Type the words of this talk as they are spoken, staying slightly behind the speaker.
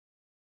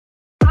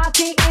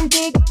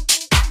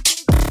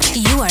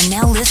You are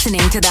now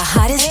listening to the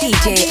hottest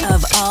DJ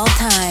of all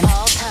time,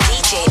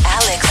 DJ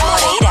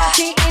Djalexmoreira.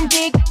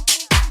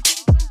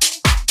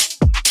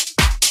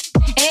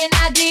 And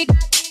I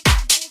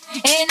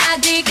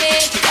dig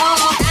it,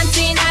 oh,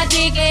 dancing I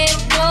dig it,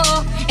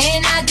 oh,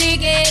 and I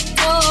dig it,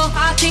 oh,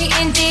 party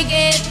and dig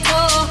it,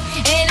 oh,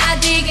 and I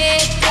dig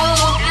it,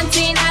 oh,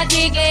 dancing I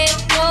dig it,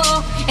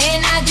 oh,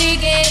 and I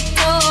dig it,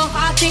 oh,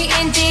 party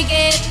and dig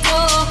it,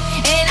 oh,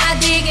 and I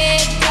dig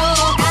it,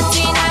 oh,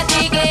 dancing I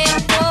dig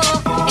it,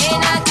 oh,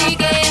 and I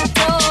dig it,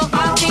 oh,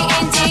 party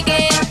and dig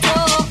it,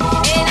 oh,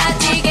 and I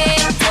dig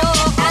it,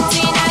 oh,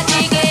 dancing I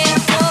dig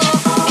it,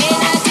 oh,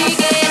 and I dig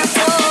it,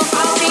 oh,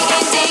 party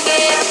and dig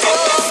it, oh.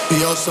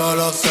 Yo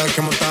solo sé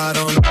que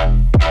montaron.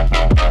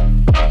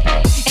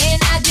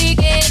 And I dig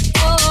it,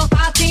 oh,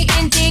 party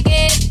and dig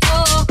it,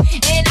 oh,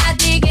 and I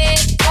dig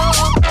it,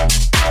 oh,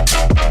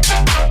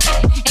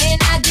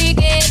 and I dig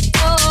it,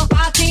 oh,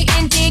 party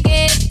and dig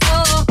it,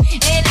 oh,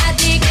 and I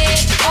dig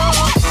it,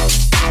 oh,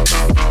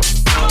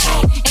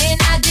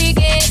 and I dig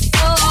it,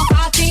 oh,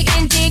 party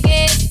and dig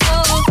it,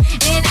 oh,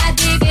 and I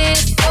dig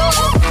it,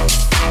 oh,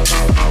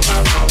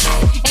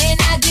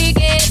 and I dig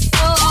it,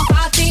 oh,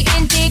 party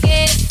and dig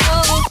it,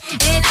 oh,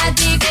 and I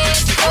dig it,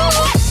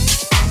 oh.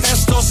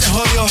 Esto se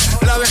jodió,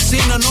 la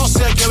vecina no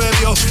sé qué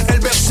bebió, el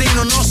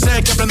vecino no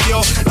sé qué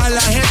prendió, a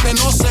la gente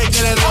no sé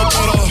qué le dio,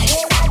 pero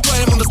todo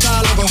el mundo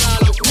está loco,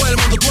 todo el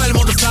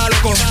mundo está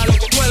loco,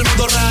 todo el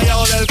mundo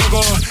rayado del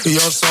coco, y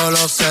yo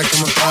solo sé que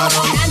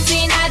montaron.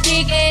 Dancing I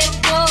dig it,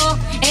 oh,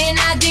 and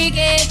I dig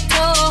it,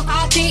 oh,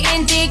 party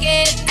and dig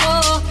it,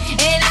 oh,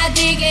 and I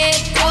dig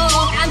it,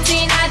 oh,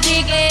 dancing I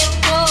dig it,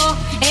 oh,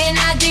 and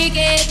I dig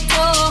it,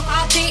 oh,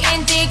 party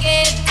and dig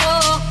it,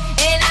 oh,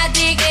 and I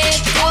dig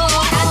it,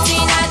 oh,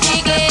 dancing I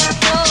dig it,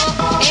 oh,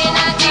 and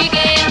I dig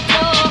it,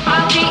 oh,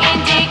 party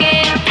and dig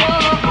it,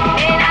 oh,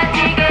 and I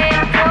dig it,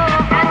 oh,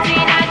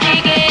 dancing I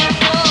dig it,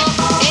 oh,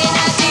 and I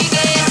dig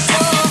it, oh,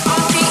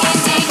 party and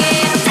dig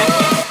it, oh.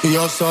 Y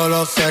yo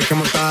solo sé que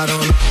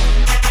montaron.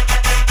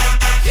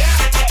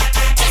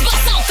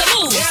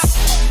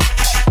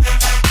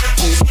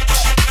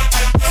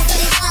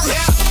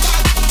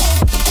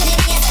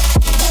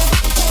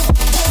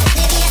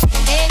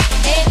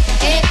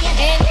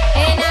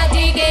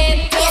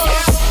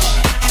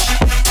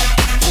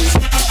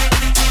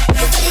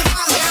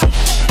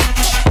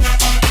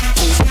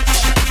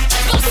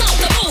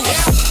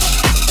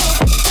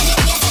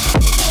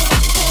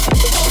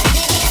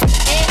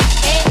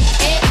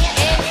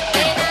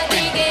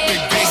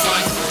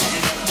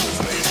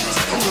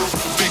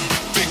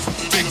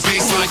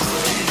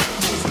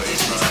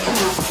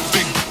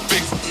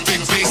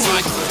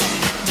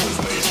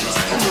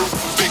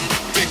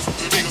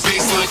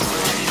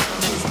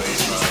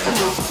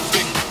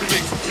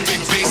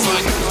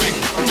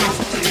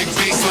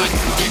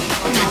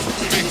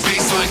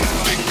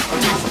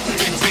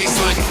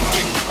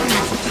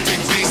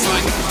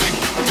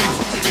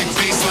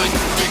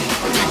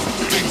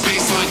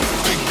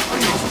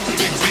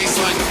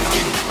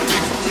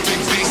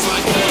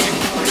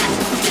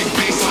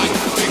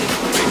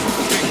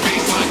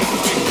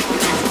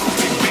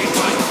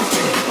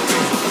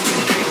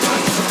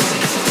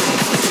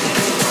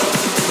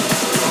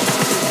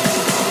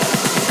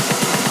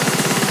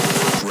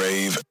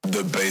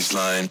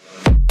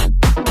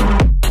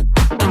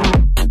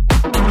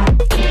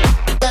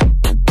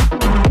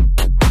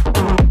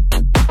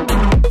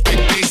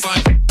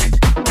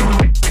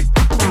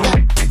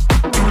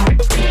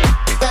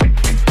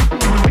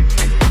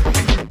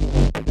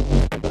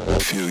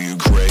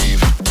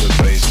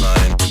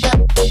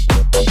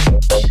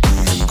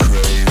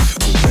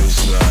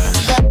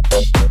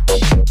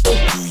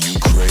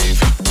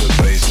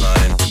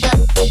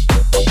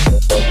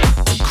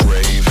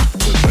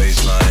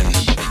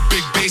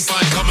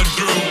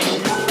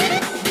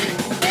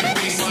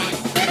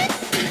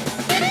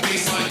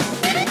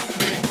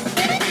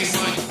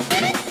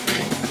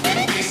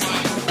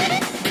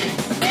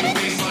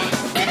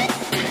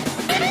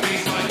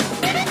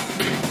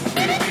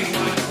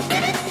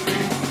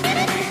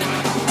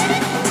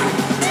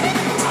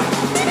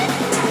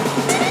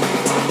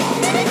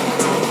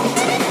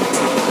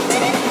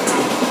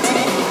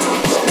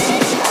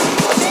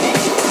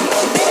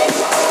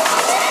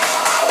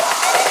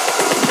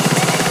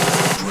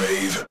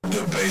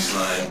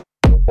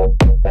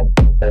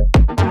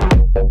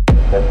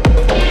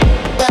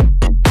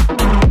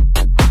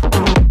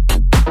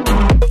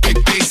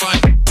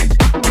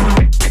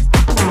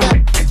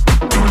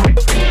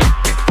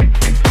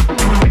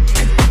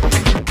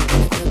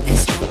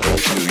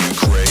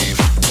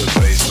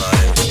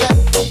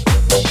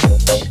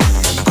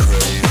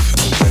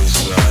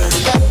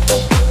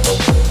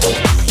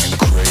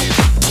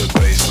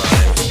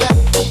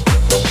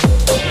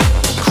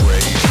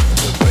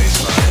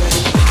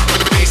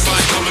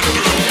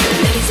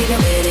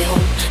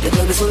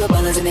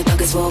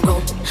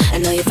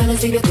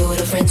 leave your girl with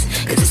her friends,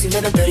 cause it's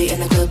 11:30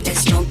 and the club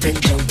is jumping,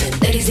 jumping.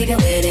 Ladies, leave your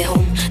head at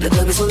home, the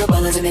club is full of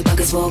ballers and their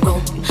pockets full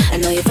grown.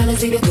 And all your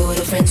fellas, leave your girl with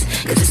her friends,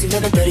 cause it's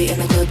 11:30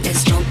 and the club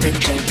is jumping,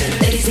 jumping.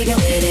 Ladies, leave your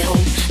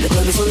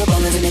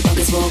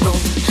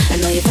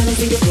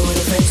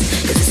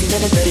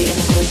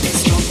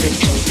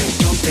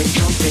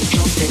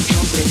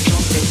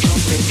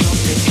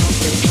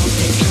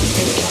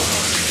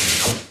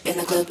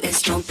club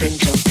is jumping,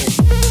 jumping.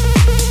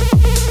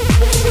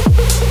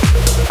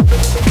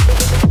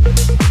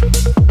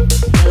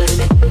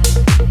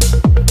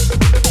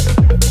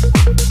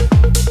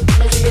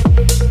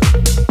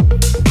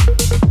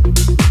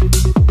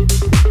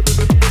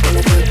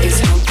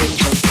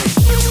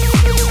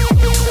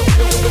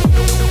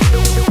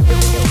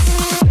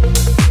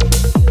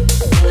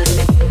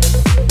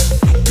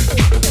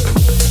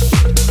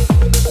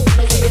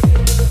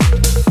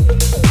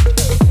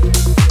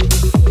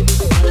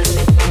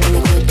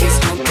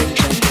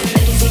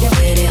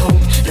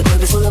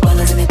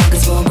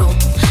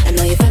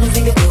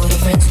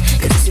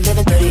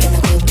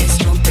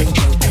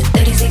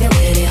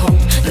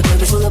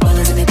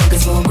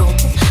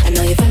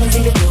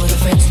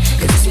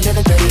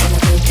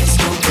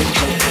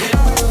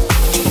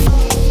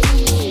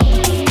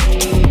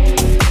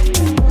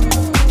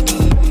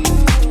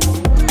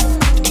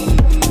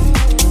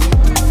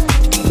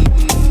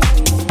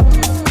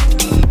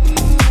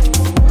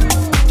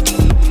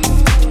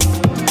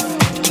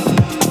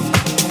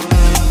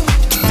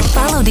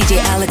 DJ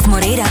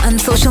Djalexmoreira on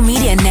social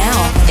media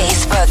now.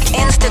 Facebook,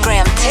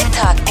 Instagram,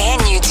 TikTok,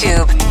 and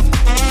YouTube.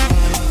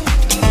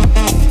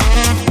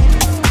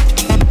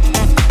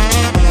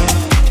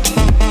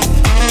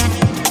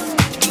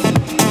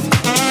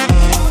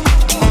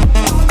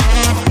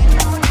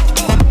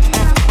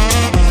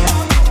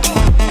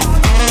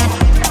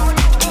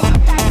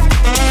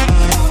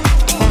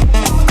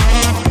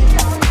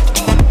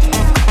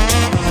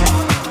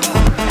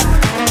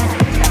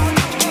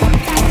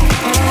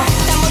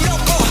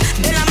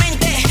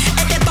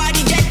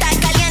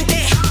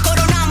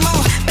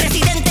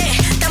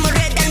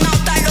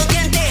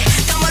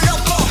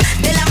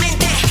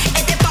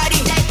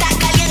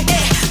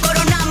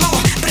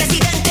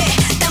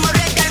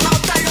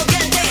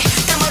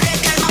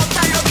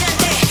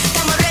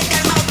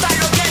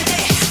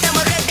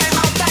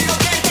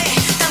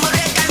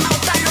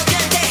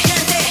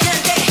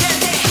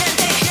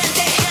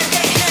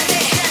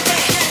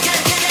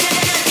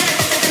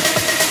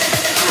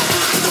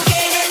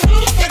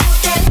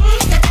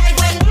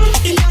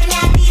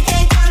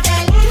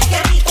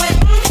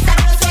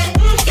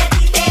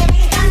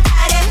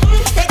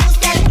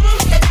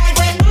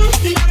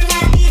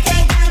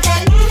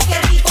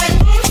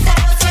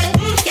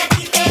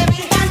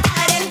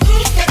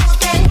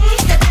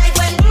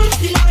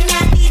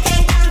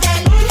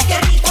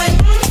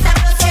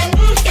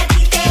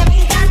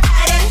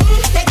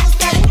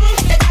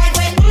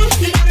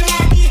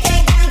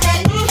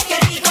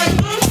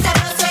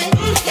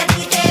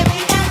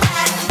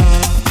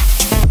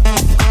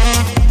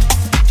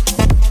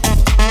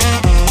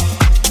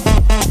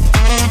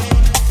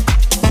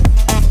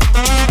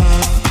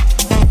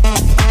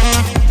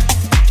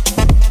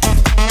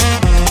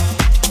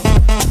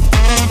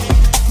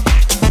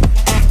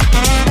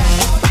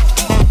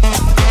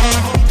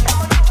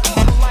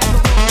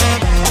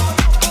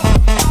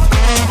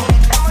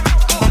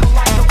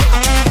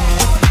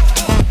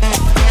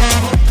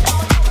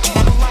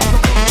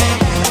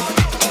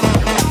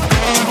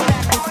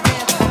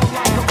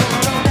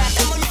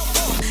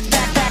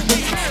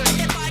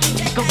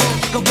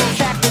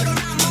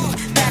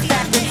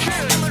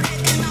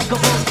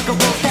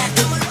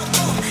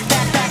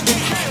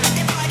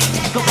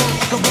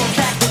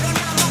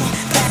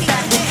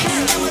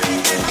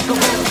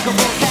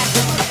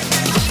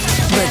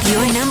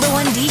 Your number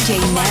one DJ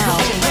now,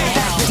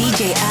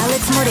 DJ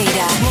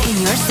Djalexmoreira,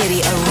 in your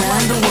city,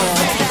 around the world.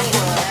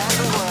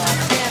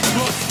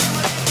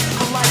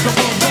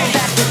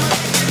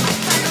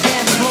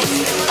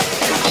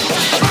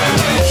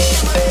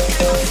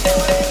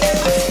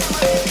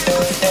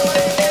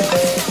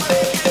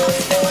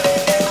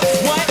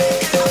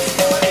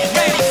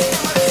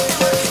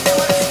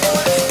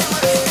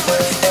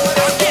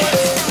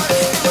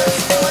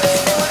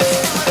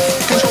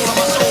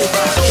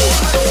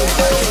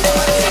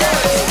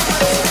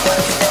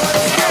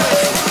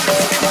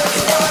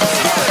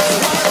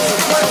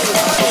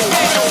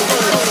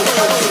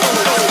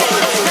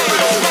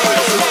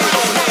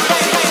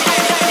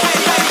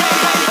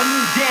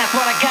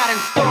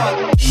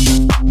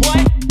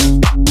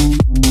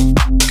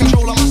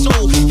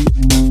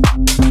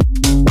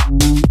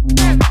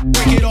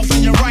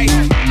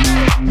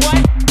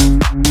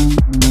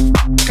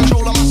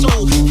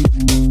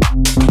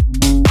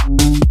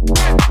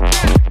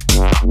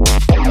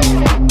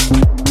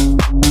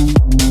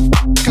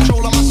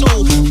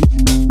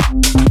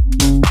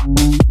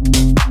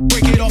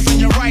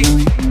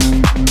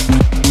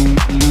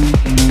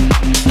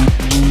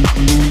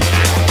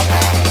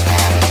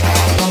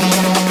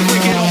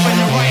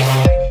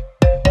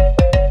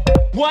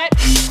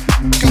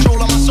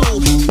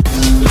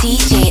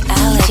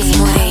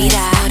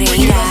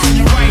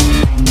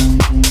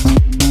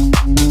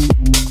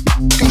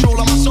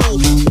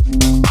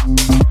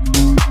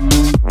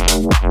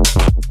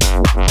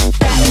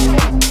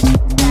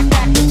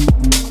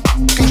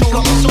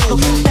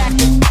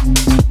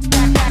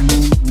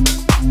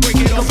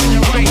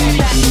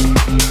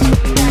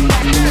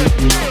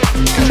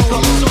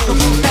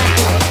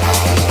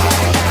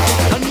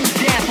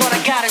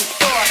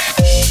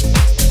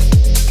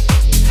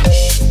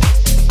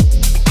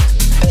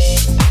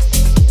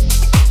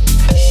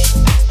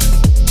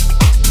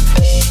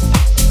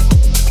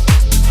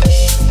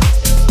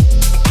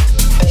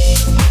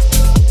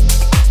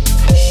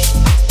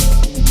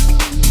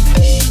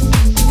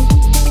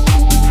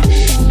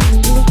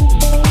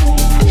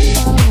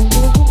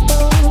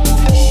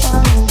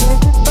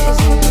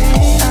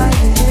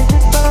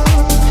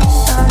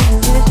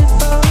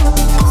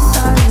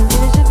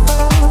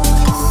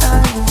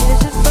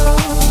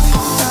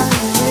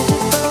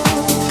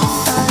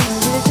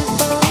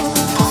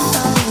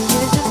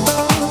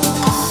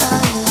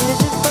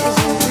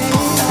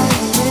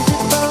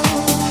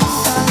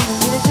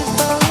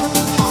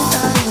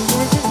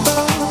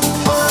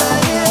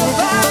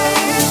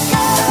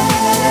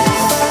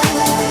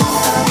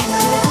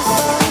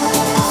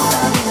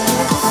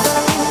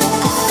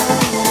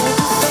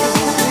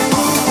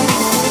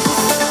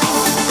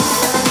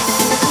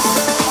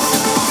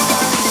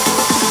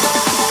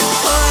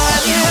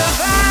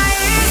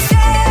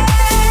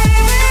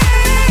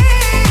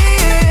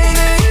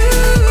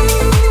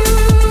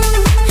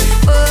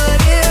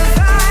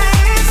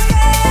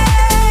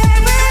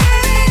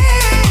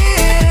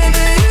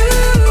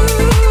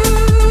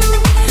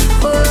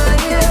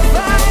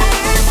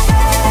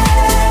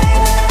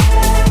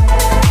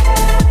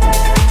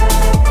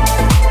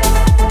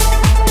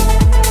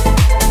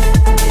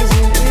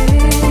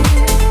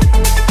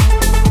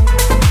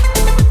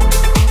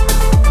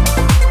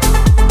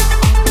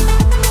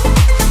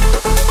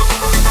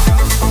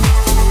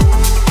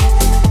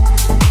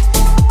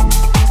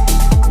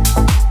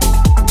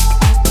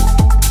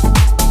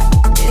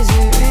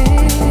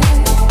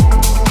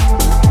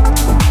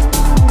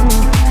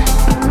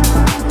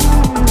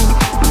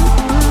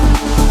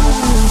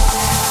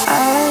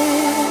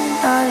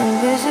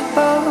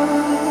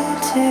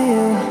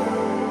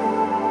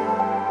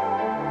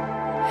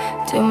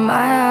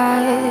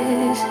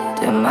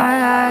 my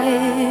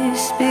eyes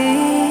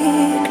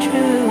speak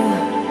true.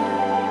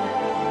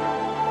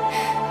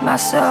 My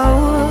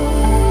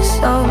soul's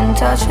so in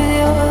touch with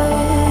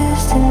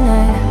yours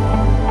tonight.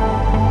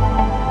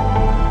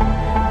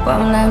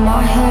 Won't let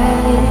my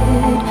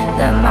head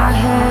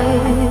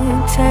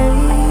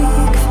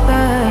take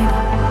flight.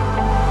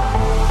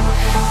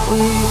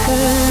 We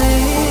could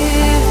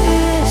leave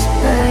this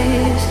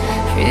place,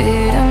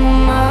 freedom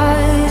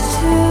ours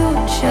to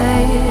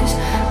chase.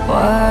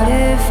 What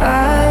if I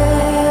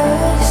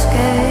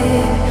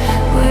escape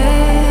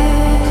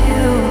with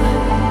you?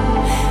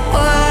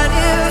 What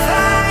if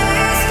I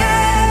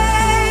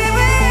escape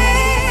with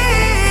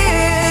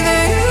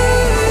you?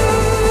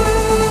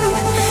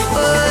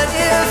 What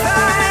if I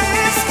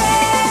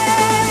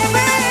escape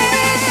with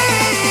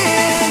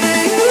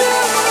you?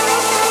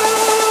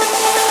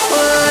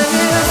 What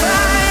if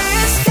I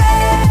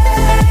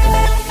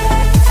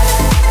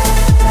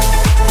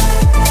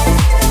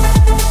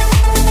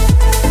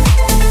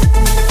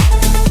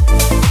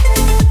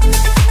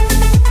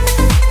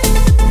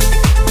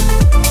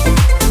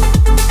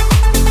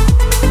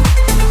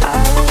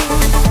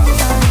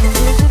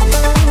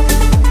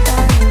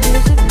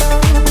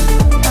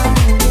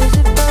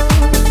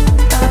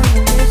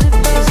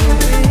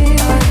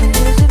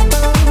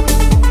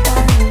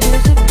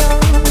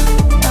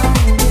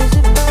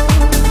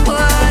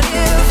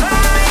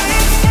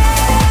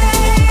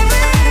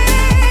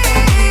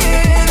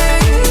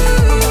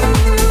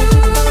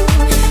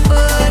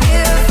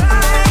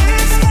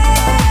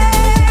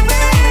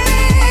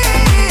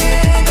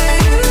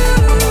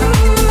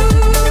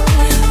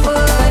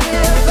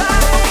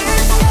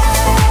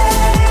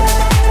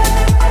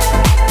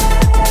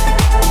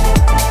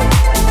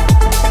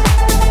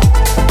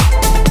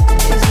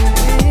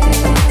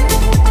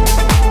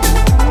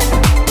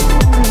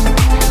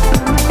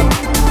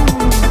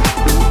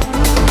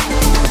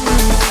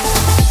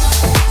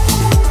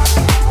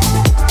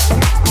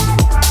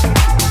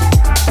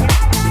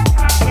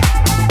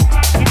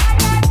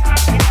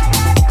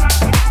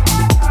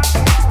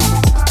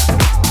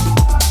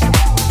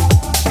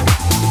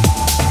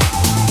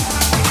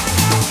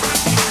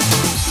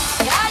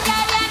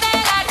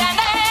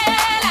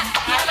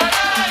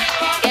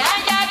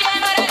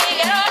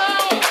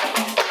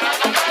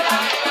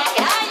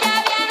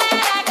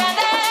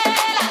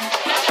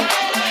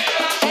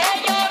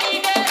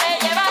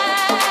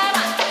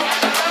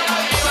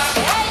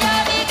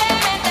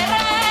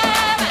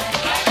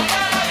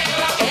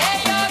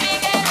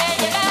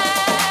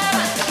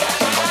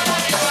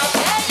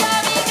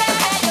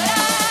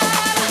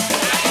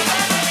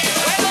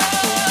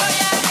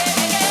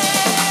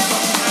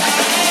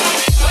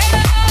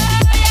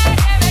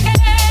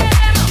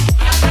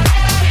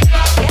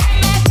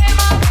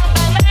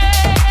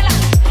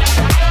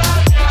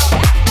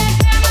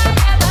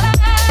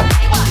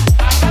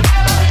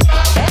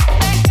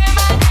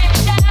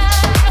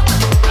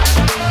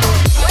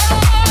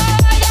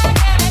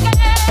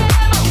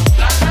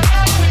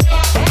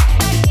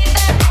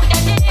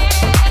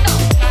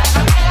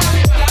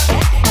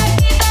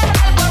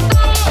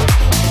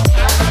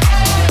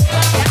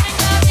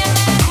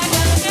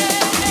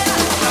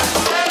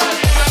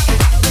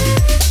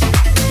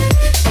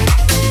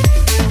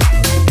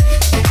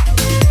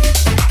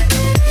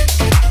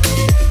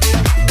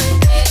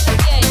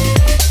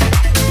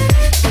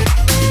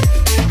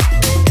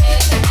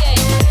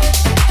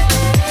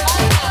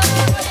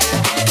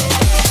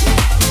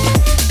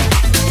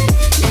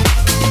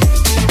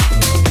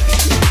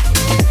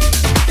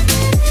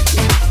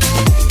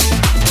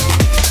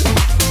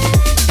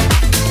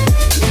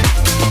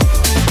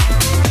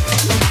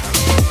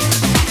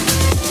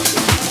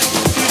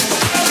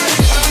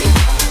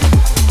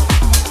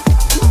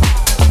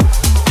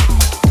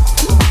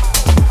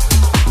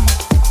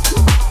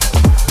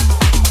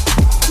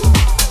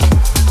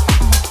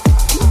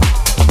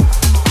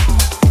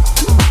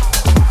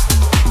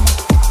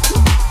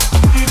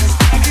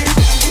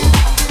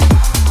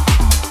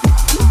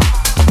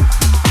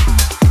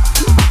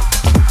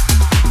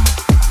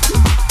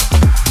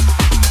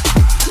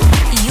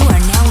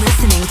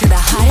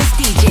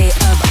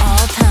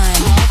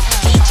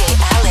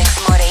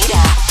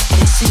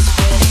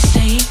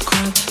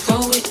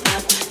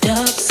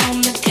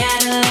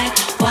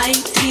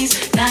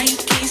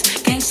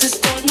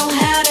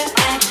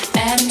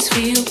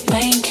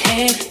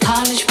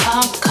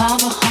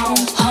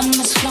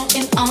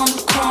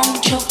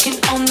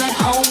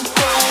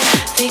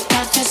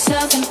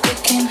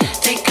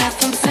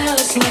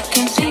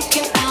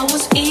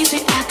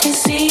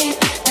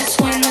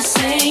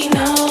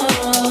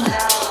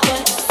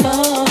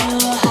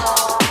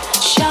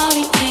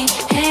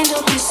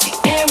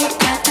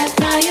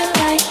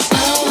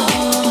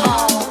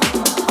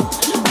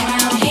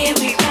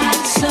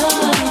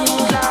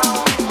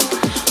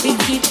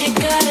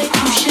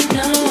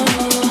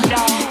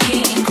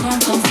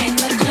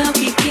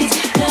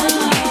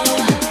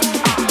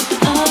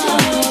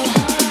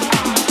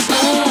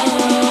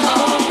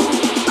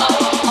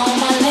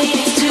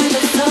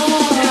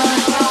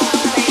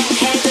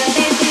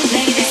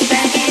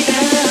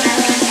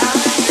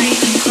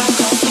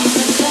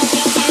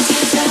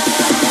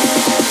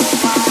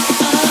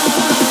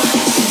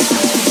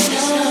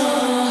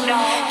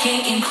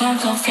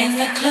crunk off in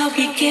the club,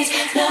 we get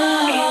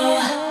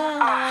low.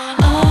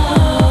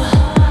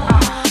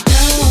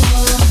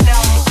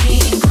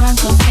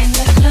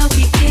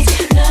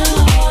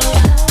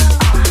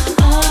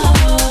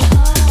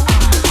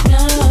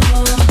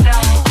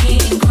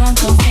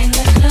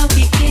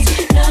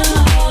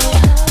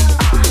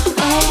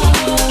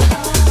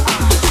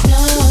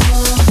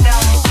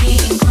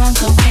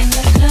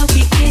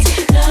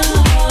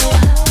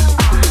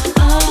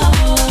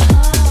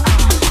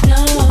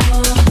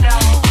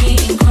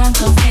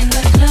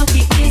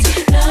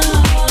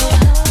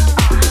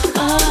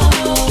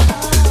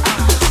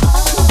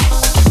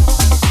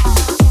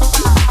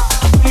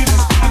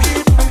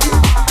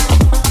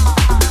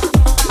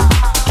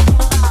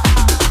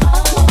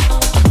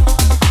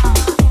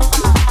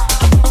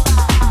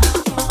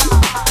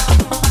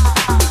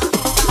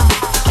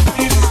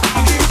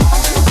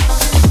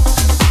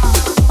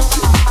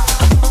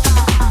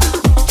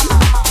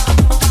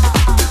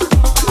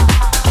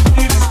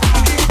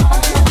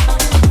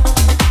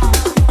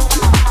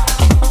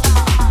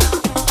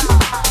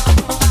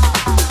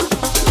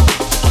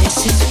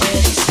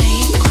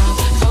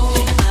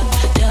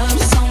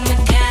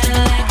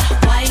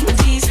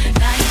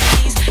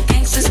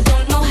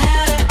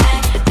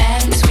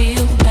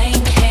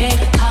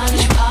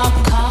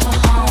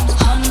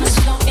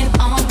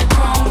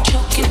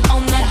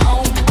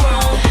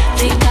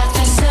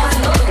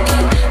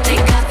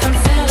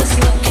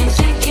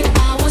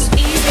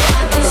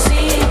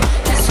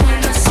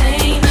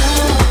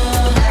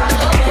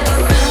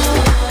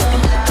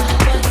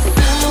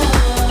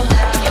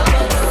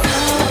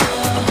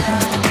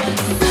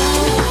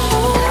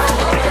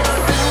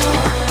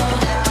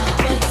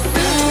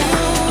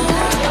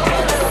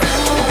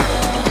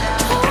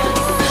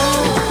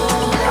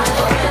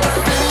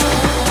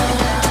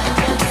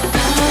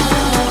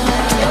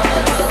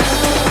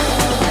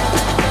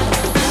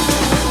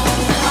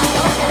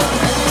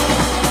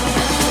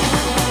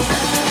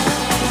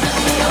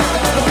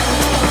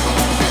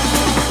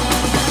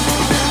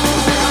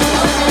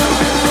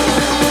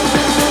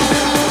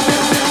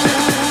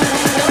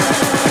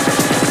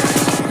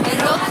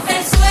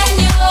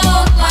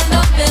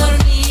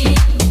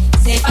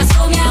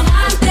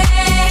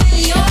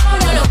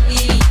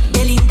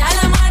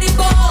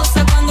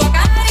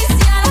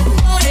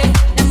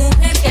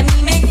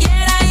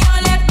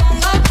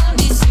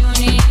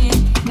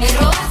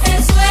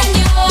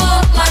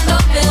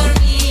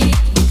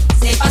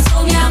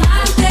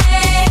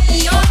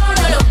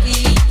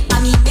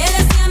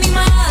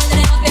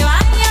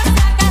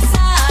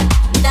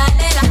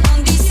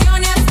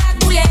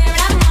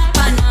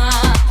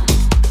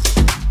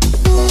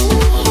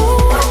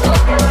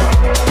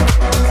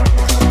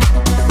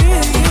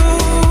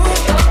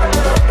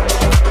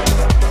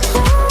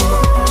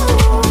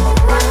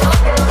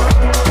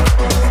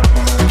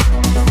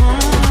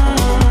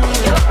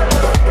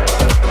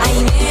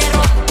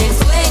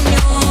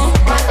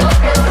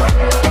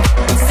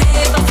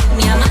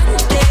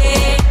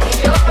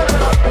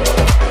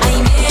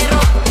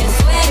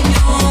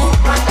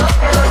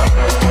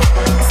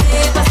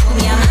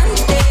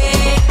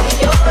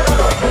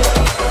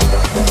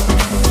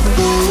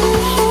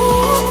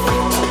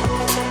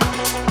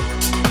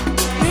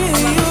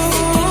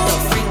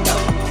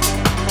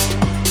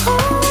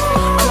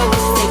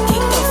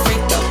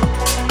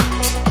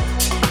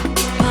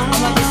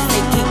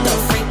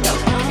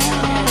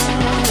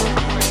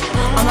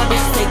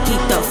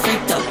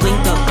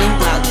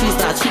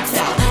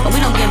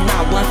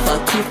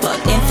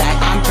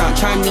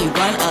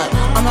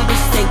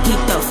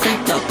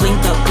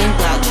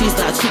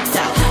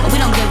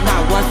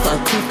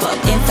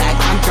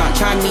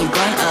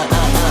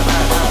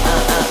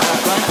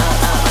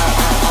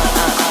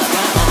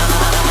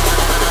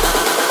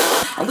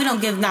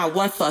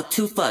 One fuck,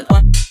 two fuck,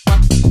 one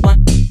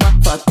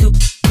fuck, two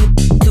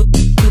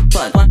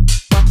fuck, one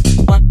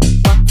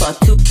fuck,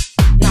 two,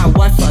 not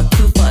one fuck,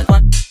 two fuck,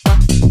 one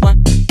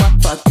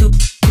fuck, two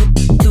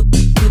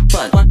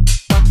fuck, one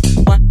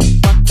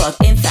fuck.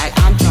 In fact,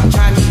 I'm drunk,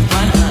 trying to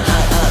run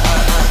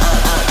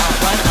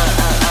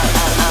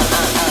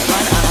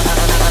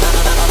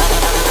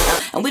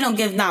and we don't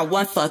give not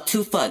one fuck,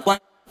 two fuck, one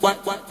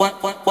fuck,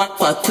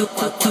 two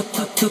fuck,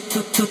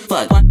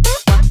 one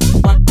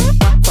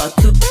fuck,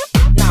 two.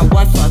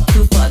 One fuck,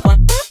 two fuck,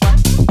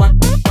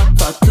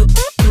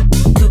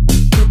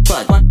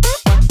 one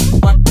fuck,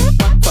 two fuck,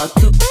 one fuck,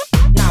 two.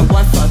 Now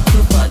one fuck,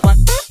 two fuck, one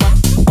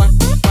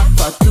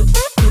fuck,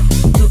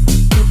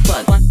 two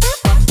fuck, one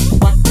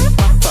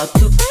fuck,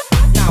 two.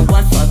 Now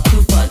one fuck,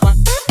 two fuck, one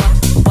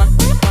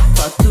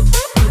fuck, two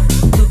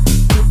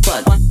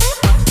fuck, one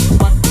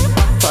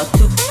fuck,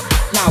 two.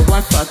 Now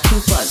one fuck, two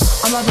fuck.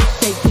 I'm a bitch,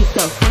 they keep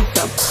the freak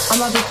up.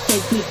 I'm a bitch, they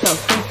keep the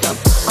freak up.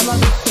 I'm a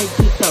bitch, they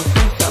keep the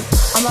freak up.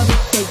 I'm a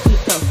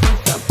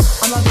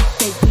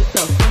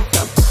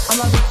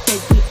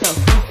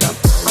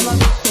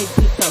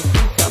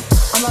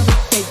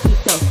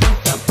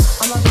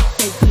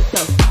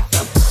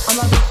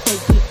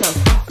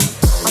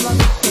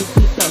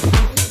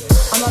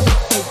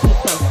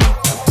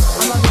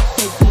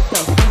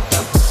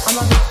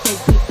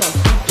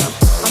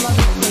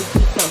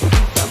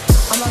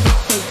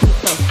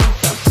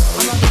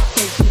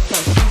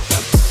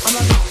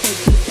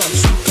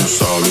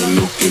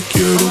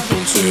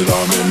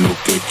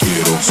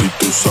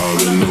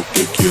lo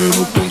que quiero,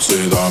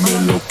 entonces dame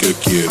lo que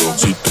quiero.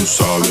 Si tú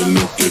sabes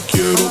lo que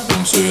quiero,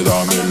 entonces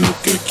dame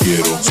lo que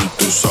quiero. Si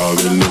tú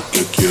sabes lo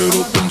que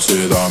quiero,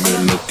 entonces dame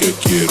lo que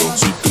quiero.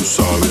 Si tú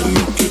sabes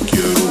lo que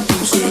quiero,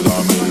 entonces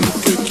dame lo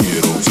que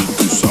quiero. Si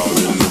tú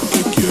sabes lo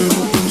que quiero,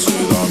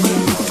 entonces dame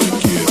lo que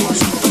quiero.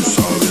 Si tú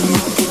sabes lo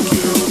que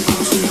quiero,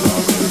 entonces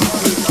dame lo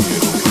que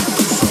quiero.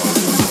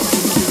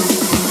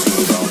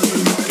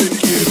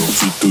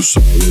 Si tú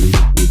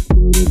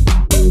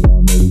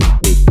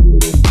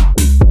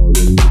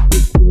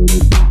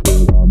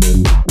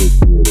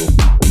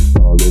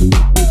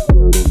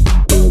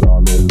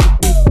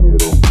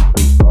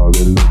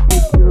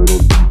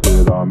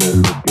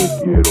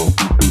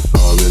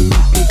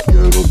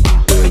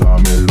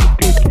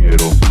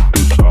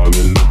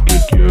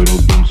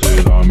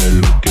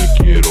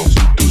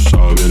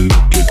sabes lo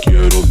que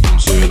quiero,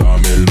 entonces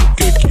dame lo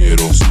que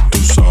quiero. Si tú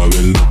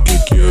sabes lo que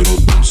quiero,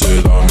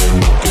 entonces dame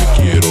lo que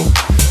quiero.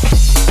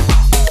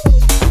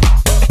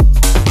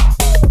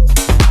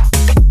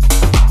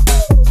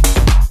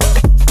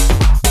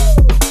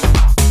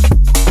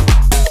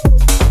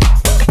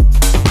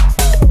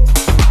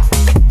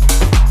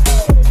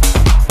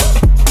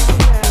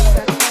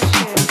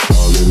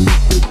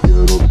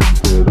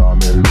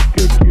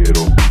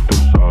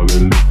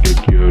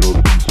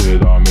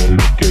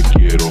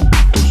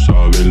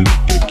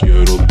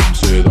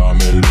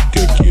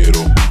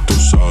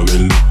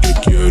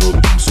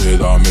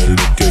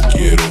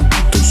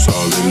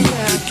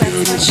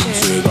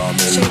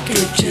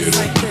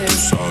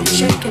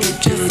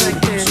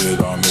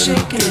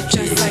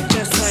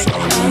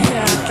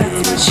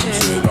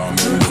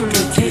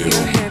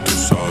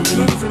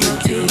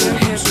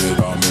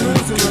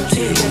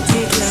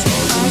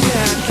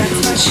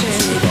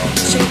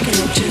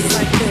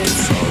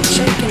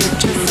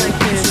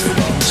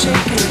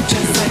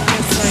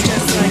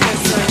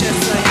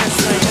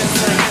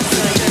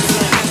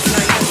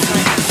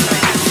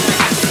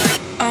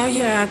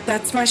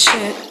 That's my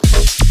shit.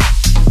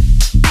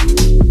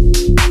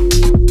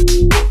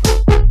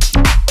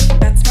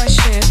 That's my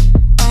shit.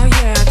 Oh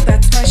yeah,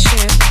 that's my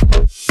shit.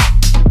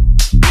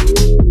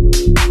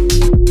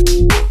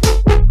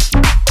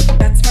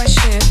 That's my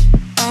shit.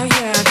 Oh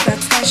yeah,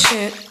 that's my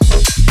shit.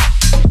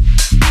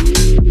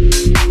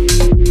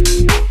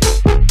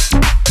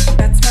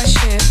 That's my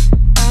shit.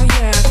 Oh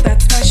yeah,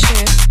 that's my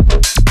shit.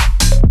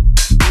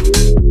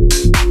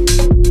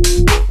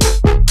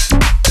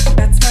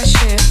 That's my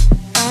shit.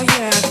 Oh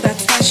yeah,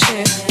 that's my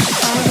shit.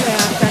 Oh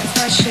yeah, that's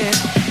my shit.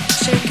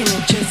 Shaking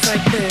it just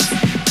like this.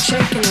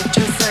 Shaking it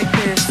just like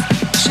this.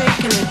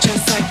 Shaking it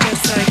just like.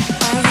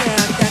 Oh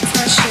yeah, that's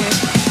my shit.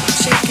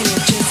 Shaking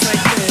it just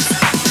like this.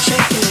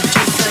 Shaking it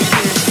just like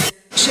this.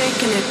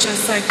 Shaking it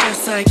just like.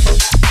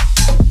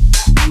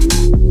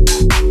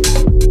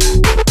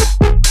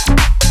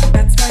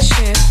 That's my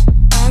shit.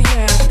 Oh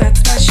yeah,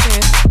 that's my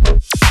shit.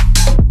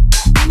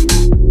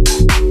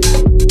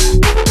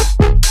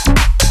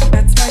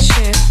 That's my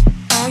shit.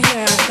 Oh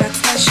yeah, that's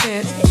my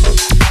shit.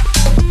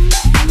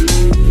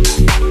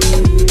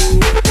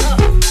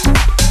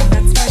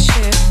 That's my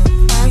shit.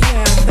 Oh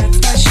yeah, that's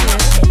my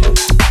shit.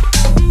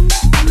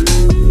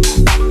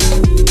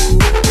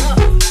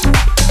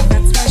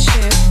 That's my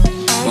shit.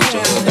 Oh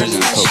yeah, that's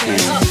my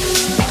shit.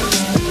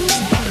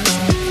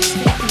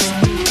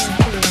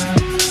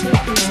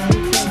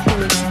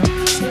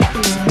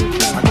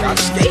 I got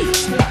skate.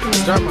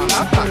 Drop my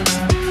hot pot.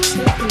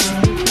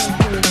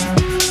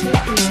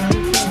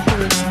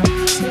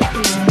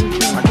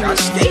 I got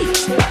skate.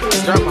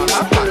 Drop my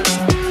hot pot.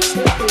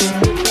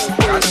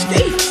 Got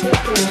skate.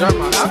 Drop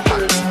my hot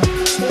pot.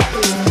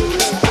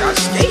 Got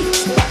skate.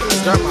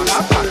 Drop my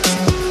hot pot.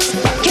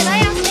 Can I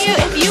ask you,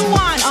 if you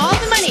won all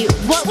the money,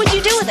 what would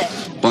you do with it?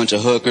 Bunch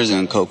of hookers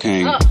and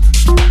cocaine.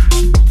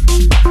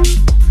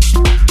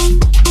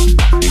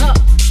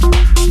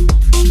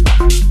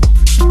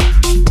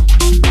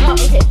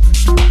 Okay.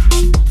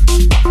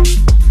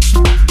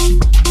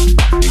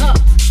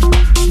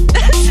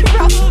 That's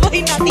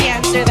probably not the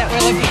answer that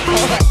we're looking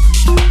for.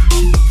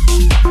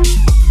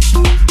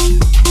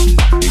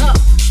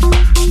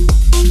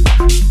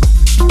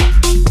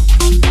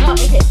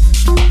 Okay.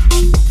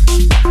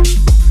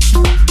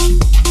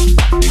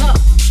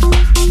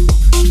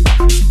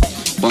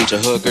 Bunch of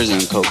hookers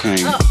and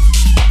cocaine.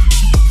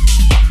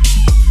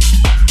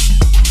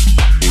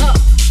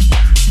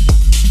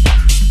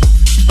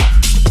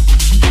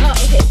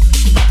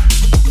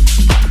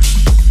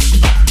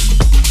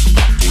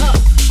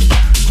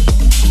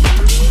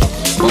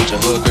 Bunch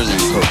of hookers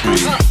and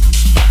cocaine.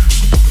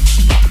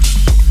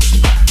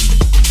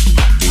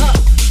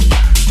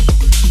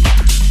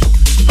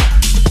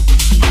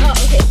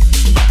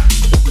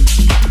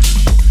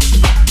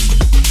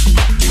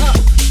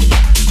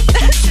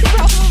 That's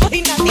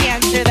probably not the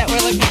answer that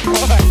we're looking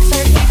for.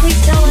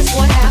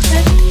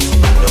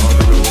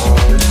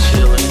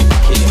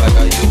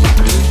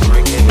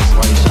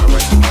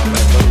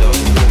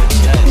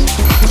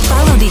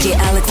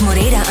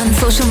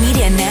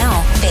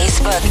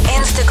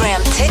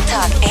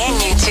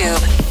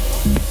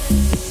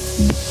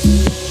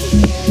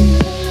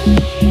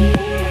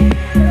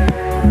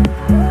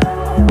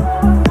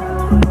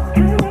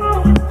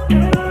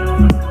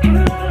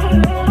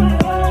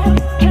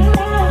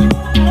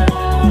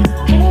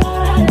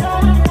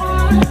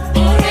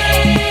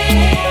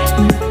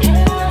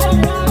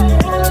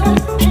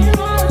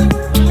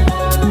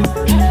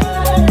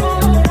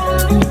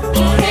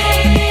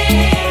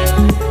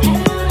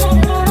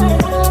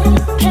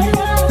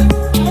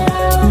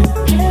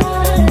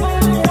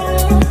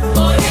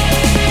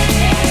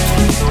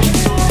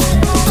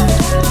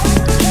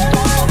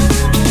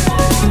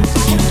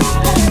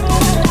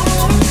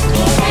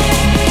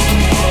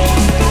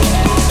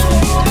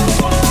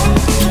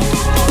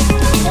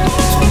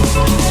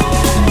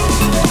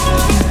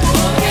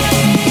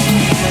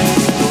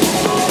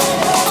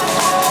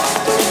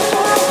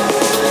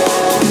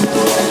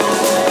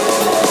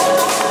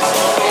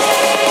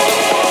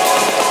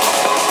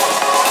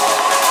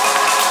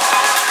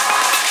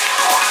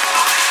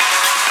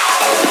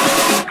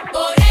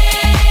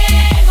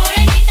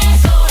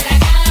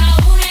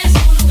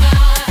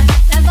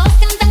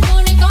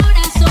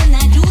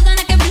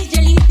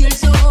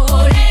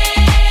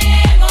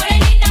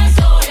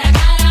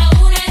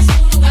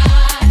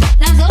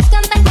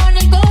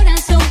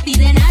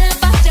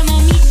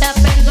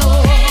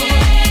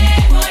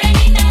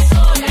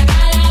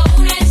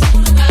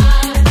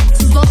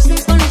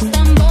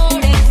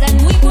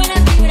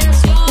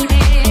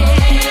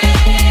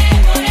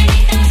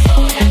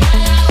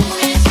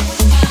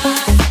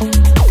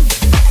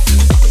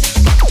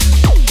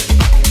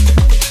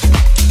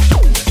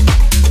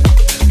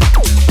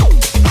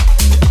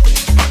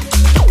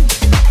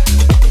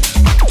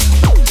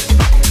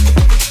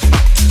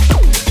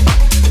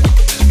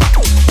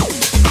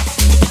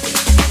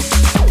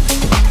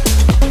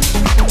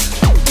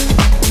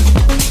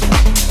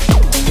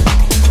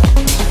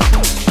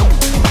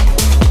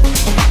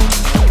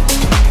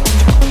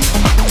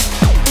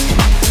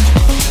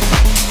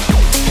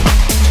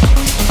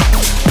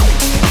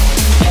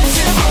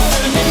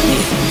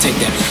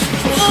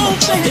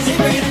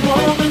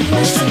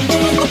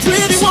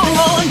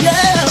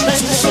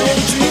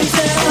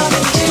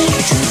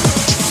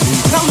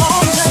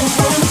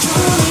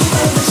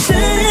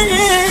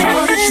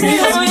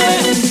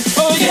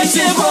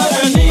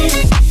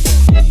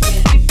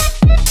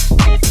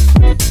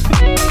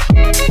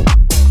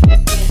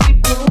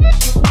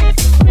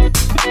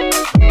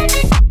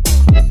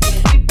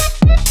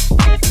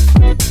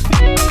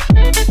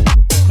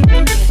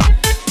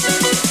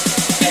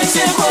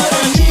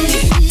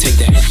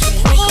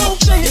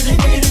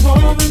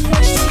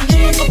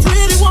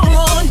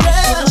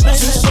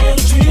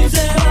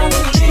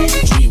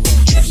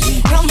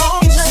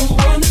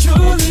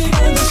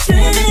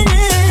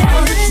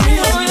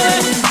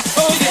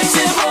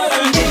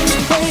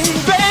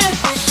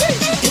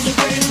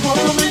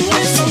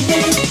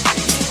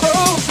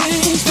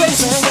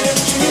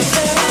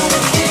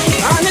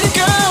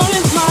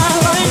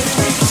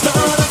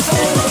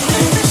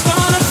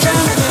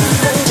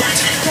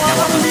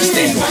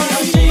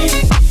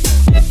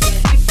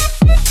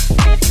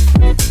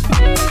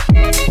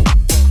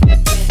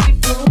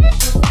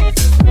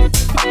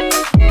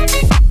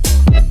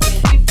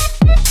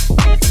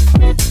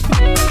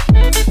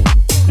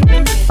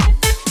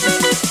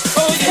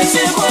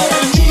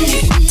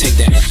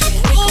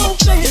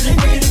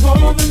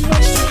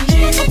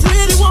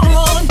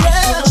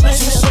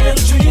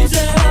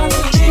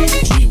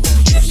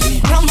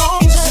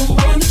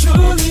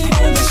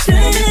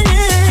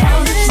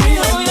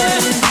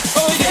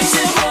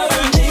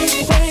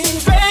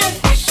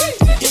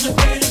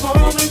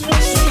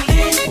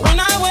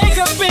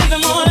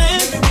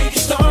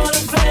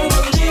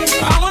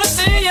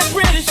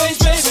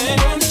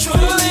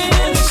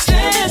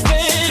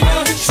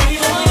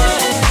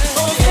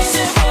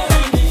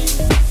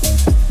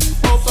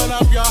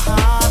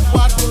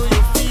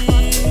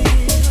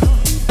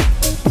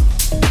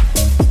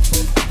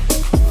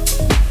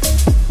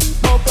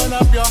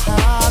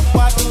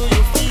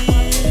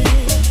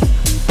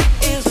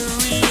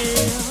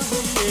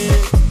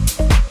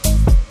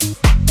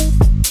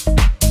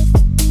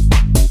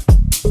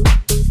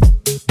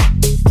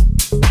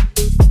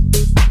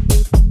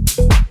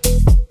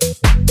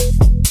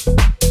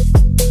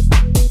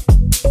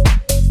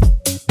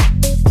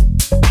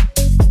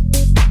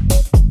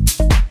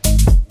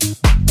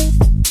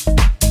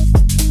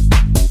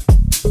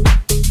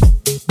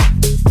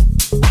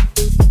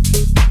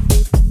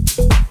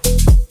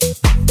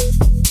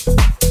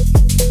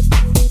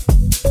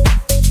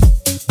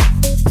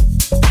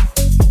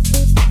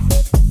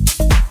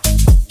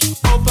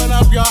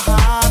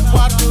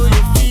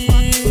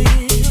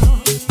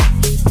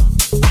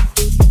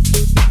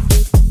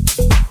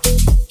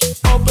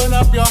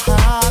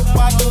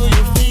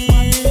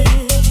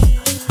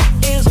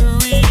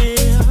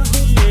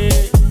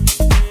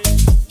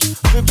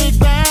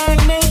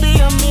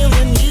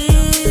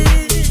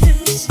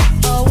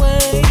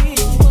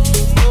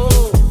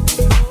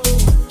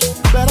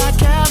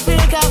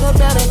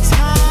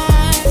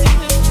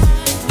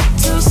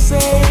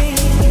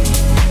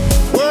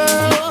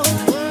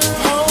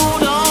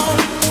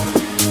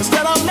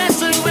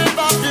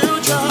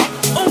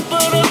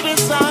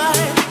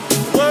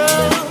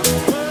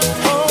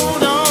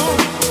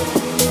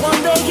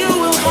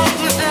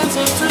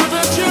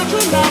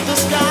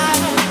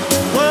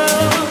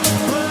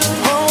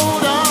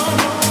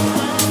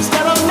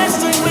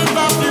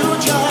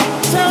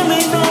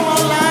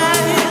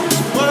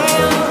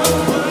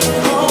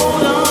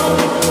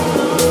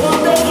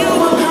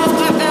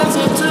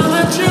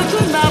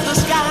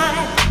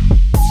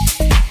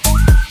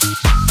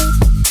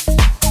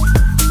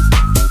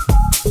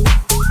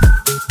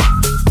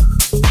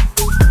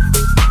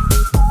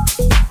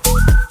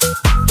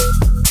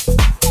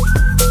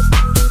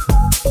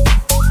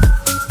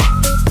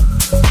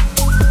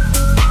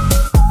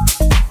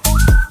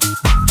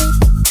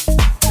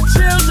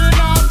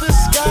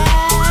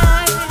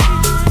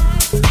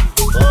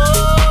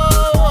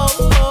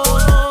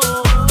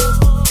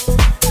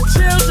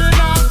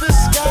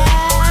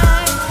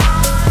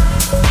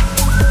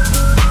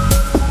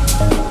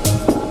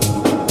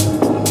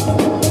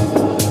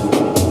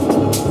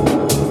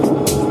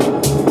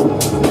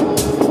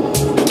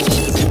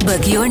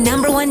 Book your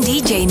number one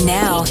DJ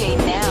now.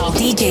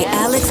 DJ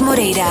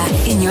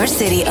Djalexmoreira in your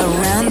city,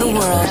 around the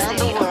world.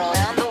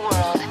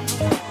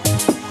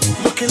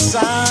 Look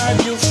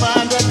inside, you'll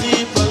find